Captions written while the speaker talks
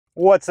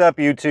What's up,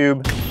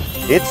 YouTube?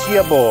 It's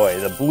your boy,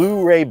 the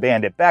Blu-ray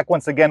Bandit, back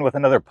once again with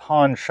another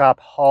pawn shop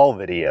haul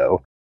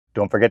video.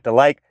 Don't forget to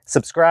like,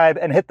 subscribe,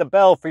 and hit the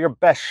bell for your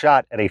best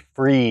shot at a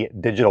free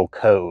digital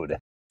code.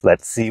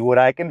 Let's see what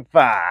I can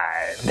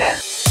find.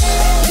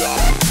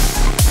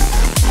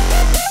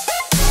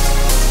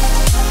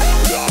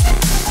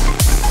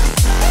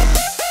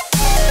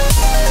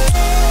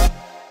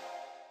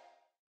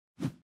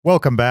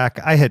 Welcome back.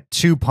 I hit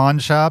 2 pawn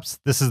shops.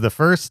 This is the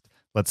first.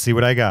 Let's see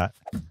what I got.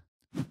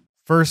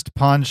 First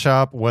pawn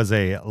shop was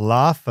a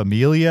La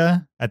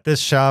Familia. At this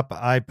shop,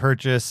 I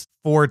purchased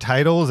 4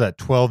 titles at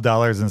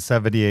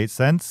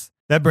 $12.78.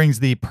 That brings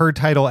the per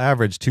title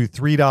average to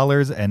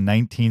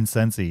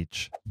 $3.19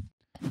 each.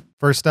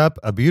 First up,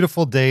 A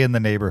Beautiful Day in the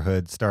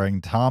Neighborhood, starring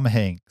Tom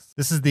Hanks.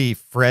 This is the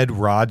Fred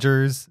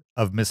Rogers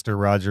of Mr.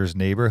 Rogers'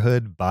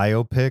 Neighborhood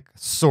biopic,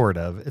 sort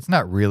of. It's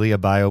not really a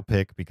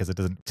biopic because it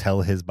doesn't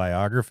tell his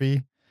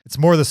biography. It's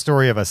more the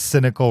story of a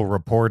cynical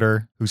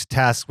reporter who's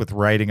tasked with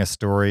writing a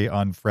story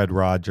on Fred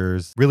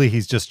Rogers. Really,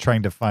 he's just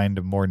trying to find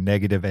a more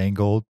negative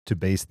angle to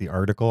base the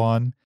article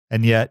on.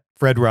 And yet,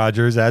 Fred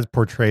Rogers, as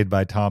portrayed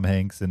by Tom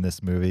Hanks in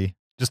this movie,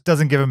 just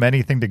doesn't give him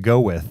anything to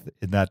go with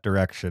in that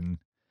direction.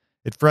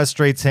 It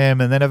frustrates him,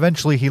 and then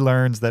eventually he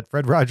learns that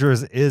Fred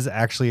Rogers is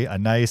actually a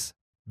nice,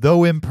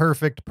 though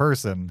imperfect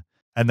person,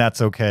 and that's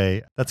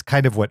okay. That's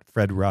kind of what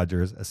Fred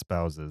Rogers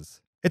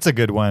espouses. It's a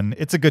good one.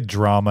 It's a good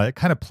drama. It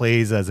kind of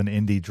plays as an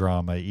indie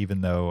drama,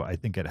 even though I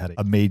think it had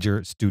a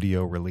major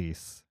studio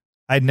release.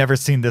 I'd never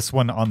seen this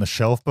one on the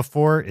shelf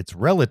before. It's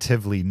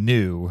relatively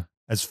new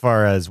as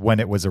far as when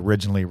it was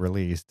originally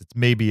released. It's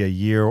maybe a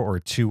year or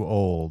 2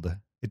 old.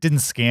 It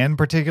didn't scan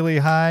particularly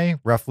high,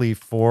 roughly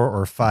 $4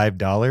 or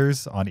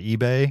 $5 on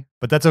eBay,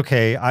 but that's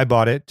okay. I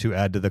bought it to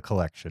add to the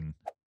collection.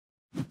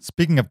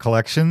 Speaking of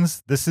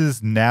collections, this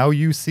is Now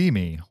You See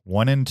Me,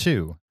 1 and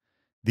 2.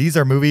 These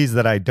are movies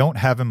that I don't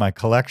have in my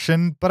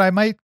collection, but I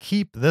might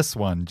keep this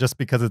one just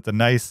because it's a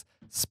nice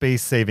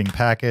space-saving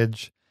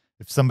package.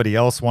 If somebody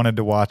else wanted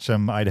to watch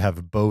them, I'd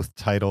have both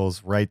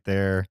titles right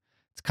there.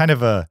 It's kind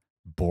of a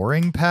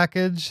boring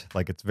package,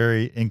 like it's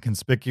very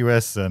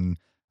inconspicuous and,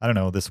 I don't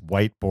know, this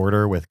white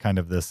border with kind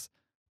of this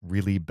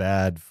really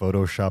bad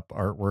Photoshop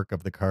artwork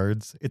of the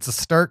cards. It's a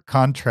stark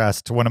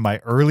contrast to one of my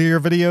earlier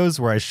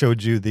videos where I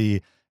showed you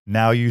the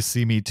Now You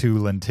See Me 2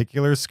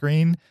 lenticular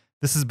screen.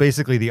 This is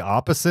basically the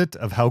opposite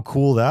of how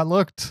cool that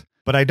looked,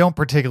 but I don't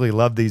particularly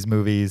love these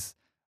movies.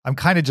 I'm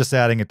kind of just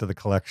adding it to the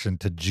collection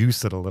to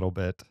juice it a little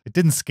bit. It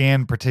didn't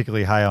scan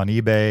particularly high on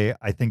eBay,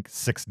 I think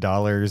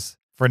 $6.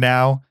 For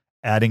now,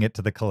 adding it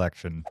to the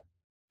collection.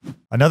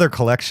 Another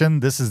collection,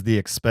 this is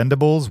the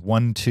Expendables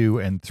 1, 2,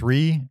 and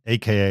 3,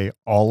 aka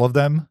all of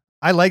them.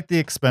 I like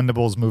the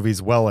Expendables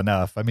movies well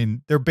enough. I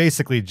mean, they're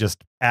basically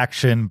just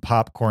action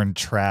popcorn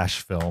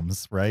trash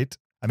films, right?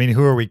 I mean,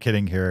 who are we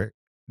kidding here?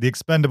 The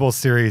Expendables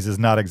series is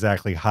not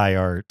exactly high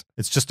art.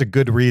 It's just a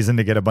good reason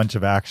to get a bunch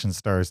of action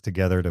stars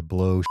together to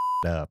blow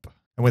shit up.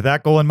 And with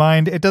that goal in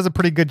mind, it does a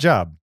pretty good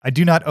job. I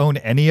do not own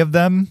any of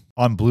them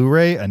on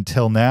Blu-ray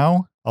until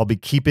now. I'll be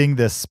keeping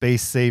this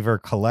Space Saver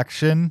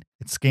collection.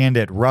 It's scanned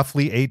at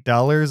roughly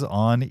 $8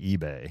 on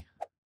eBay.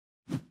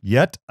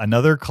 Yet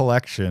another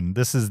collection.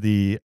 This is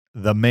the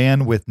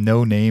Man with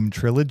No Name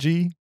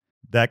trilogy.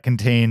 That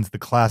contains the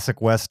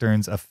classic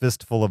westerns A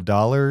Fistful of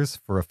Dollars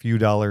for a few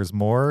dollars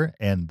more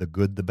and The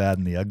Good, the Bad,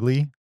 and the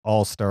Ugly,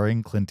 all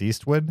starring Clint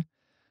Eastwood.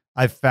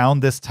 I've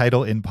found this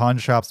title in pawn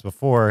shops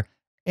before,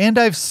 and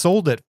I've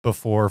sold it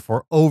before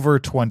for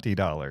over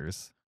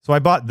 $20. So I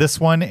bought this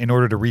one in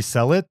order to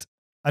resell it.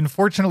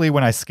 Unfortunately,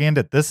 when I scanned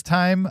it this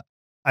time,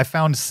 I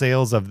found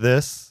sales of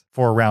this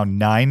for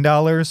around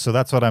 $9, so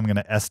that's what I'm going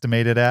to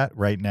estimate it at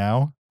right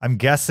now. I'm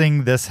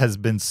guessing this has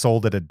been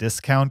sold at a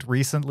discount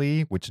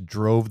recently, which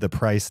drove the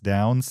price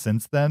down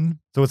since then.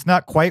 So it's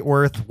not quite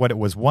worth what it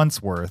was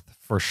once worth,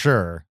 for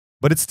sure.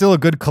 But it's still a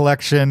good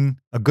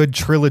collection, a good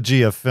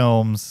trilogy of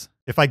films.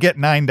 If I get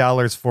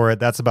 $9 for it,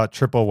 that's about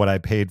triple what I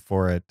paid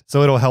for it.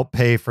 So it'll help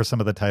pay for some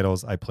of the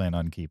titles I plan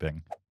on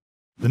keeping.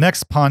 The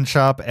next pawn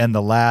shop and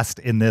the last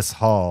in this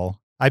haul,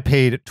 I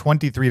paid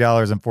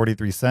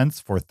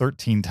 $23.43 for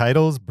 13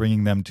 titles,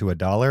 bringing them to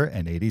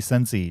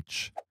 $1.80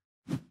 each.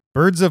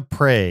 Birds of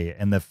Prey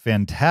and the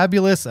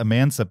Fantabulous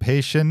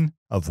Emancipation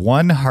of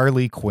One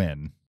Harley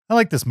Quinn. I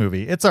like this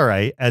movie. It's all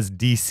right, as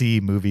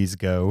DC movies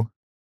go.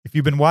 If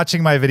you've been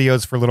watching my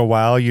videos for a little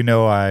while, you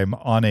know I'm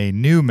on a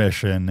new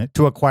mission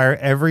to acquire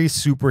every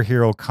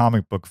superhero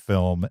comic book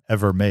film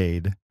ever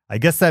made. I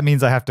guess that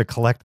means I have to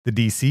collect the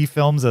DC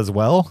films as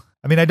well.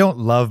 I mean, I don't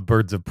love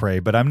Birds of Prey,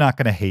 but I'm not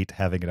going to hate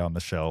having it on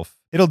the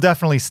shelf. It'll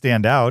definitely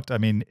stand out. I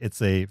mean,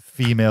 it's a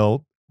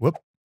female,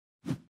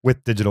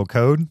 with digital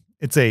code.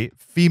 It's a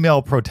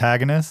female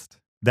protagonist.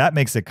 That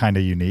makes it kind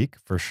of unique,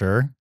 for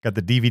sure. Got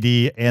the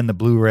DVD and the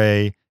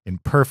Blu-ray in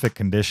perfect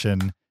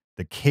condition.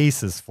 The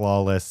case is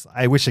flawless.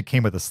 I wish it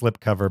came with a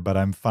slipcover, but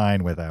I'm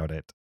fine without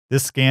it.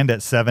 This scanned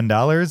at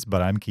 $7,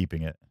 but I'm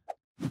keeping it.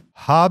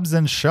 Hobbs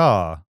and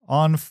Shaw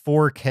on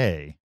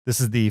 4K. This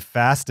is the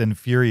Fast and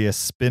Furious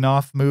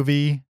spin-off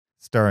movie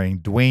starring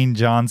Dwayne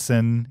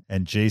Johnson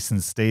and Jason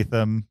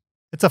Statham.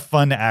 It's a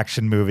fun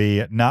action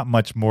movie, not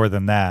much more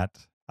than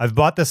that. I've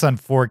bought this on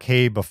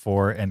 4K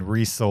before and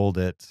resold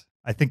it.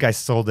 I think I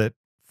sold it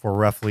for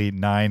roughly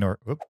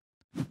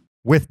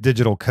with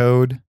digital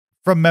code.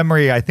 From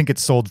memory, I think it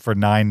sold for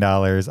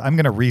 $9. I'm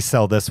going to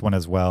resell this one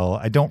as well.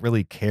 I don't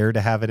really care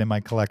to have it in my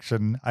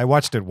collection. I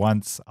watched it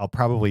once. I'll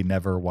probably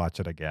never watch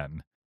it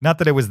again. Not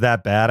that it was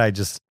that bad.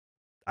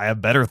 I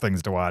have better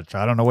things to watch.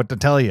 I don't know what to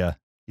tell you.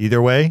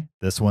 Either way,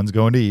 this one's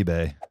going to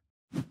eBay.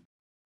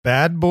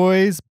 Bad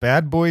Boys,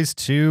 Bad Boys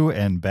 2,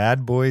 and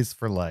Bad Boys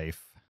for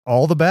Life.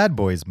 All the Bad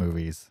Boys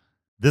movies.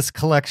 This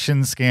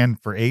collection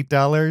scanned for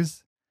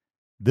 $8.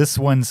 This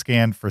one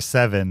scanned for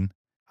 $7.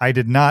 I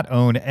did not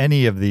own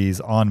any of these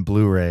on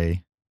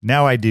Blu-ray.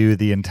 Now I do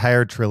the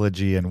entire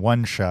trilogy in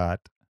one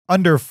shot,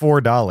 under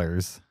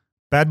 $4.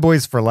 Bad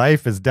Boys for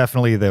Life is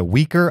definitely the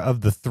weaker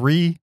of the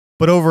three,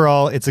 but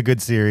overall it's a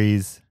good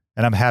series,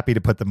 and I'm happy to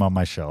put them on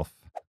my shelf.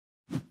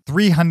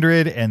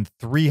 300 and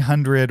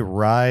 300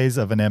 Rise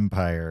of an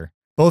Empire.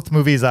 Both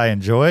movies I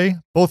enjoy.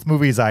 Both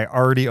movies I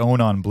already own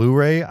on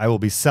Blu-ray. I will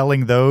be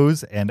selling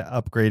those and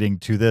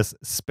upgrading to this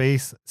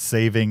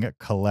space-saving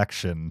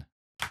collection.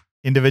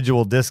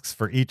 Individual discs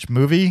for each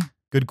movie.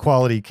 Good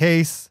quality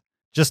case.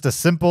 Just a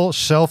simple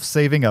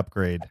shelf-saving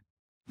upgrade.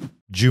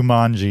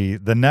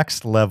 Jumanji, The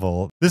Next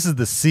Level. This is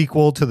the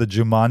sequel to the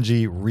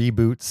Jumanji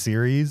reboot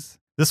series.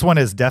 This one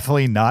is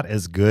definitely not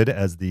as good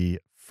as the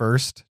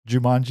first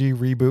Jumanji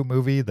reboot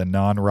movie, the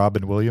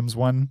non-Robin Williams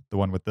one, the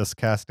one with this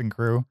cast and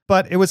crew.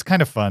 But it was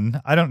kind of fun.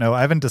 I don't know.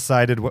 I haven't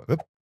decided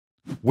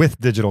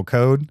with digital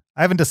code.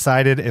 I haven't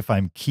decided if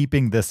I'm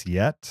keeping this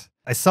yet.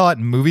 I saw it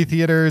in movie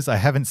theaters. I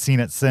haven't seen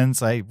it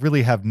since. I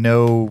really have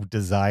no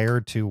desire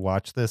to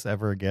watch this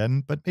ever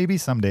again, but maybe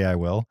someday I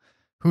will.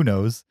 Who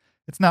knows?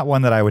 It's not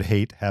one that I would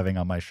hate having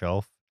on my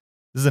shelf.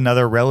 This is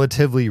another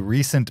relatively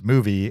recent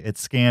movie.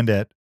 It's scanned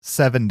at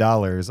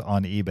 $7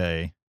 on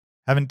eBay.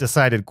 Haven't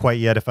decided quite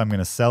yet if I'm going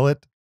to sell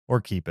it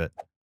or keep it.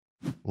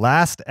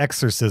 Last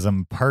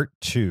Exorcism Part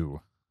 2.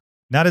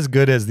 Not as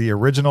good as the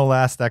original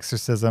Last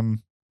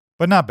Exorcism,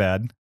 but not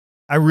bad.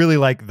 I really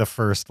like the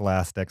first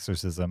Last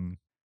Exorcism.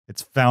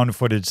 Its found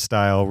footage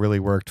style really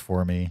worked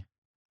for me.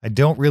 I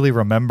don't really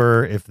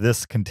remember if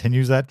this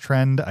continues that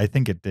trend. I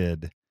think it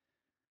did.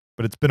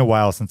 But it's been a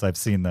while since I've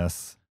seen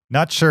this.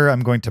 Not sure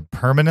I'm going to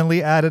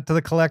permanently add it to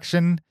the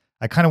collection.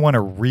 I kind of want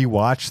to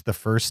rewatch the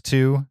first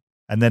two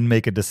and then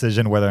make a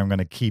decision whether I'm going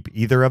to keep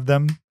either of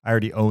them. I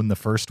already own the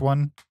first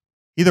one.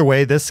 Either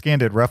way, this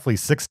scanned at roughly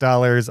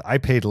 $6. I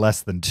paid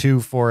less than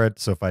 $2 for it,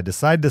 so if I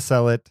decide to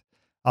sell it,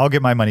 I'll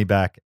get my money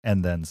back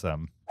and then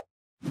some.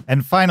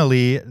 And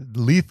finally,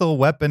 Lethal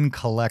Weapon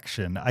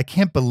Collection. I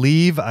can't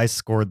believe I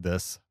scored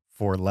this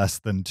for less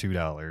than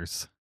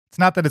 $2. It's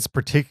not that it's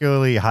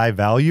particularly high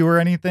value or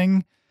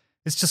anything.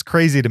 It's just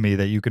crazy to me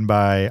that you can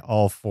buy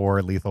all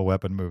 4 Lethal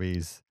Weapon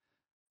movies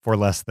for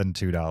less than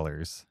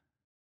 $2.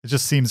 It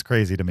just seems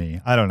crazy to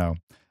me. I don't know.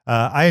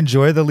 I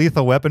enjoy the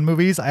Lethal Weapon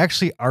movies. I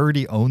actually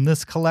already own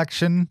this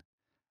collection.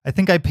 I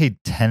think I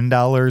paid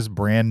 $10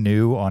 brand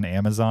new on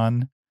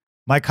Amazon.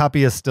 My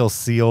copy is still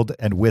sealed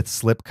and with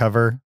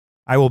slipcover.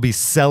 I will be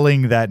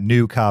selling that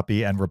new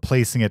copy and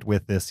replacing it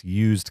with this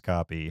used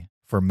copy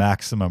for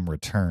maximum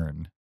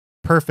return.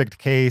 Perfect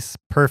case,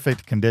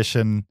 perfect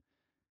condition.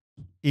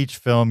 Each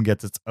film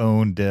gets its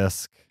own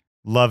disc.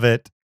 Love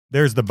it.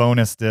 There's the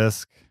bonus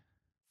disc.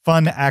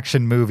 Fun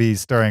action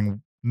movies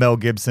starring Mel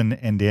Gibson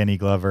and Danny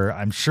Glover.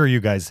 I'm sure you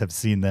guys have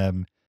seen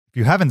them. If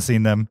you haven't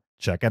seen them,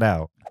 check it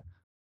out.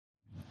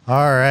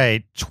 All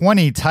right,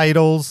 20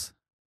 titles,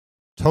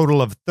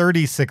 total of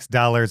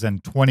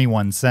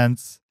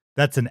 $36.21.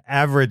 That's an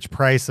average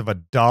price of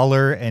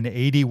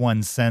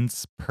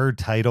 $1.81 per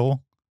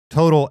title.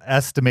 Total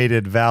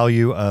estimated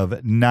value of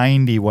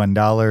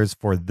 $91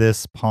 for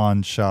this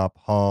pawn shop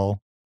haul.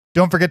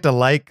 Don't forget to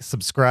like,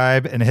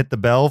 subscribe, and hit the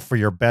bell for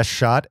your best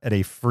shot at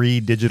a free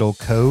digital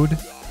code.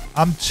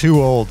 I'm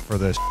too old for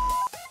this.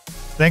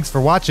 Thanks for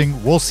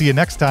watching. We'll see you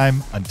next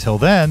time. Until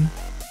then,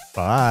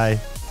 bye.